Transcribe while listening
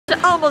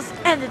almost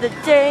ended the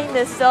day.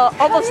 This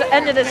almost the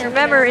end of this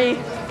memory.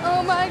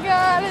 Oh my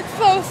god, it's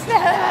so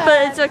sad.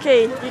 But it's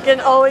okay. You can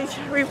always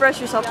refresh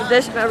yourself with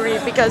this memory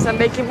because I'm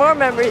making more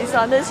memories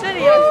on this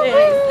video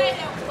thing.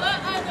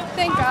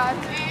 Thank God.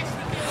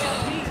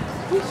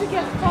 We should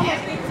get funnel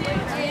cake.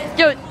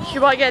 Yo, you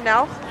want to get it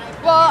now?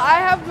 Well, I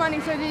have money,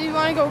 so do you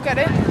want to go get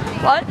it?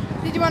 What?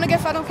 Did you want to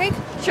get funnel cake?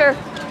 Sure.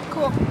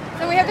 Cool.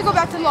 Then we have to go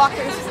back to the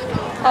lockers.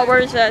 Oh, where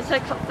is that? It's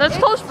like, that's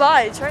close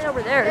by. It's right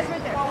over there. It's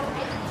right there.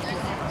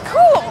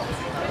 Cool.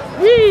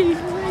 Yay!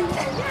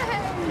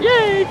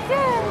 Yay!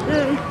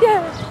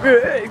 Yay!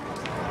 Yay!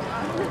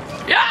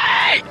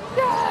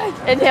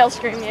 Yay! Inhale,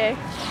 scream, yay.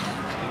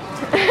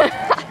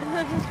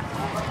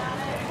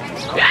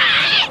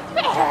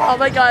 Oh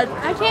my god.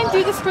 I can't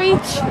do the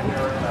screech.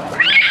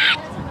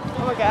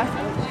 Oh my god.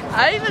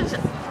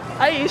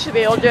 I used to be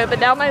able to do it, but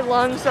now my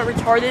lungs are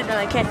retarded and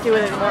I can't do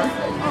it anymore.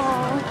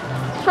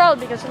 Oh. It's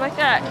probably because of my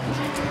fat.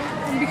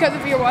 Because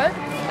of your what?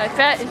 My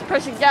fat is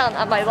pressing down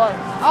on my lungs.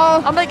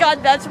 Oh. Oh my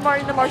god, that's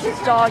Martin the Martian's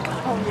dog.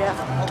 Oh yeah.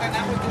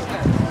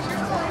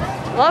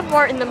 Love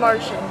Martin the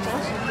Martian.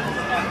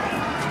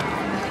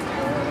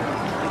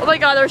 Oh my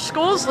god, our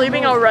school's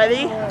leaving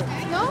already.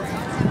 No?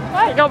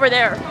 Like over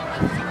there.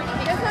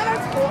 That's not our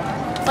school.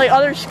 Like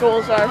other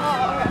schools are.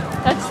 Oh,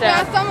 okay. That's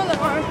sad. Yeah, some of them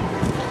are.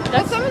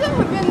 But some of them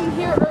have been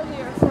here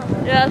earlier. So.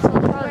 Yeah, that's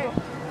not right.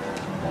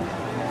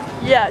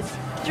 Yes,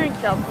 drink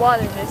the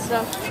water,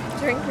 Nissa.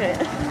 Drink it.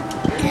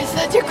 You're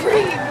such a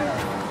creep.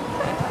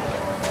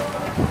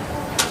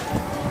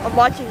 I'm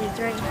watching you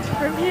drink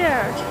from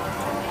here.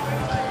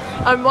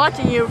 I'm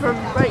watching you from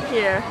right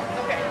here.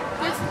 Okay.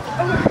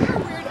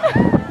 You're weird.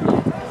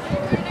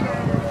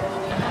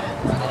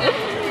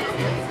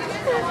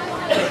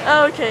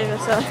 Okay,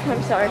 Nissa.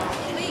 I'm sorry.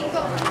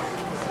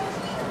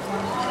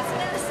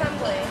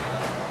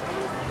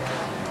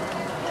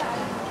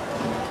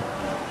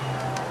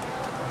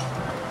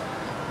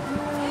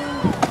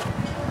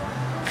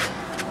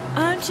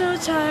 I'm so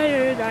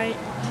tired right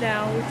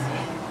now.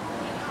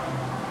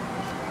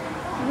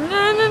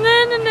 Na, na,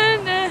 na, na, na,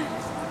 na.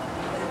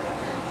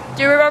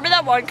 Do you remember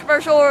that one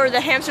commercial where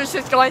the hamster's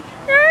just going,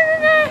 na, na,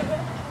 na?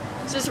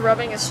 He's just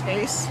rubbing his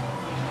face?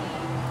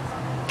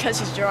 Because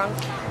he's drunk.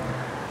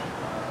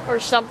 Or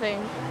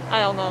something. I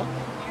don't know.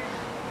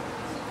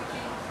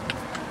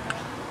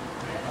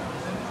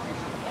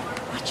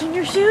 What's in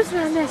your shoes,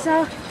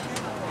 Vanessa?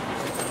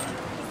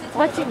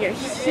 What's in your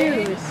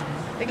shoes?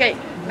 Okay,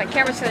 my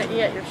camera's gonna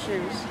eat at your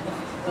shoes.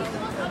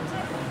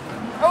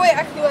 Oh wait,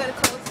 I can do it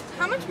close.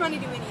 How much money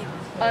do we need?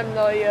 I have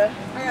no idea.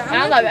 Okay, I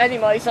don't have any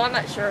money, so I'm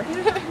not sure.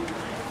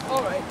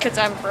 Alright. Because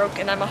I'm broke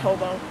and I'm a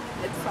hobo.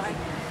 It's fine.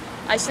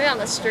 I stay on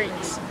the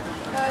streets.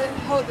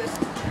 Hold this.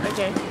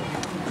 Okay.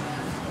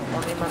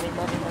 Money, money,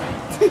 money,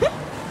 money.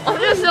 I'm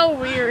just so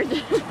weird.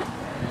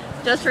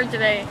 Just for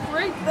today.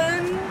 Right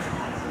then.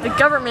 The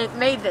government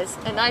made this,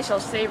 and I shall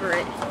savor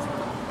it.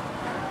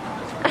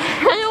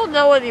 I don't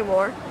know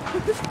anymore.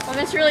 I'm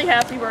just really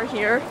happy we're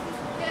here.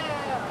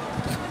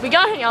 Yeah. We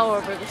gotta hang out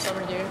over the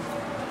summer, dude.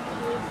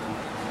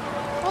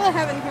 Well, I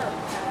haven't heard.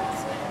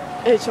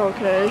 It's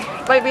okay.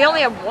 Wait, we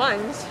only have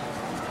ones.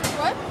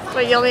 What?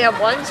 Wait, you only have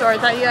ones, or I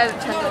thought you had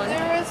 10 No, ones?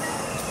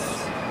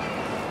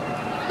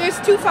 there's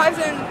 2 5s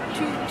and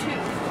 2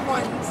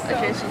 1s. So.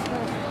 Okay, so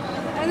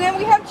And then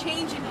we have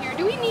change in here.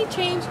 Do we need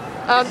change?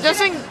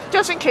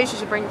 just in case you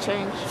should bring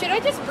change. Should I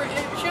just bring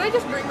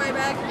my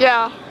bag?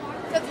 Yeah.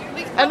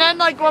 And then,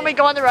 like, when we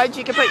go on the rides,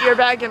 you can put your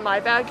bag in my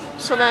bag,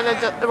 so then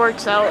it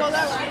works Well, out.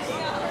 that works.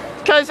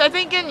 Because I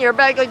think in your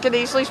bag, it could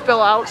easily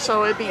spill out,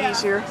 so it'd be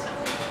easier.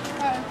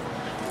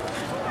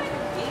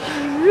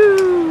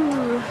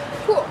 Woo.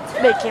 Cool.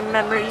 Making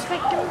memories,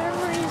 making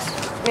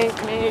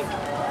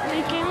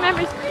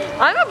memories.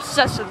 I'm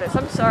obsessed with this.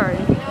 I'm sorry.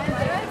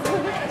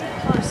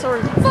 I'm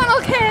sorry.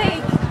 Funnel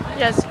cake.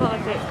 Yes, funnel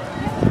cake.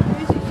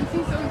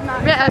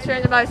 I'm gonna ask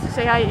randomized to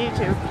say hi to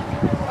YouTube.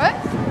 What?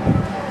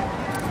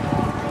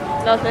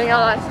 Nothing.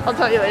 I'll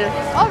tell you later.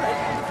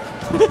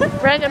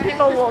 Alright. Random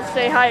people will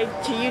say hi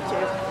to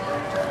YouTube.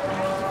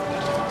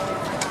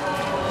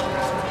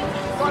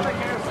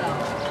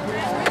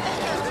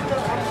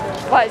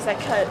 Why is that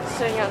cut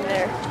sitting on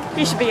there?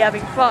 He should be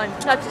having fun,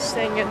 not just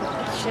staying in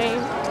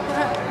shame.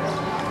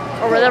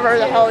 Or whatever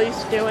the hell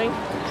he's doing.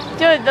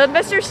 Dude, the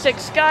Mr.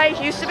 Six guy,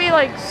 he used to be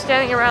like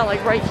standing around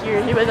like right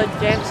here. He would like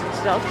dance and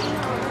stuff.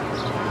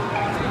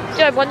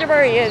 Dude, I wonder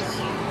where he is.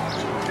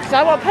 Cause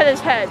I won't pet his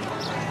head.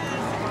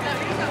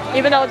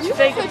 Even though it's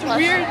fake. Such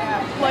weird,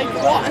 like,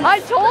 what?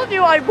 I told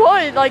you I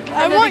would, like,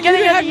 in the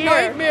beginning of the year.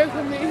 Nightmares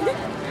of me.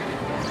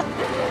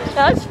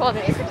 That's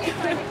funny.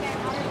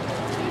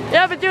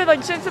 Yeah, but dude,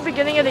 like, since the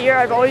beginning of the year,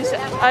 I always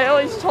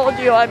told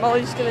you I'm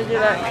always gonna do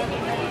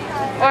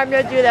that. Or I'm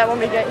gonna do that when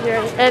we get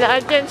here. And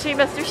I didn't see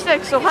Mr.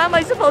 Six, so how am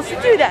I supposed to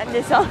do that,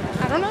 Nissa?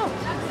 I don't know.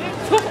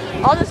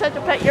 I'll just have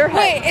to pet your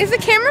head. Wait, is the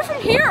camera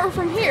from here or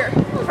from here?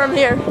 From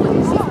here.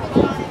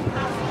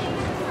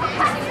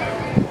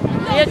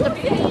 You have to...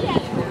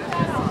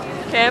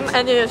 Okay, I'm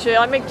ending this video.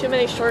 I make too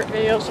many short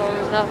videos on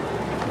it now.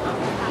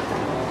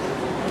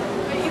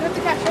 Wait, you have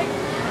to catch it?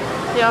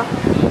 Yeah.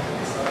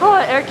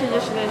 Oh, air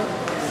conditioning.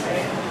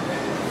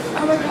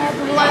 Oh my god,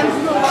 the lens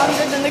is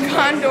longer than the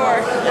condor.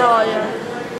 Oh, yeah.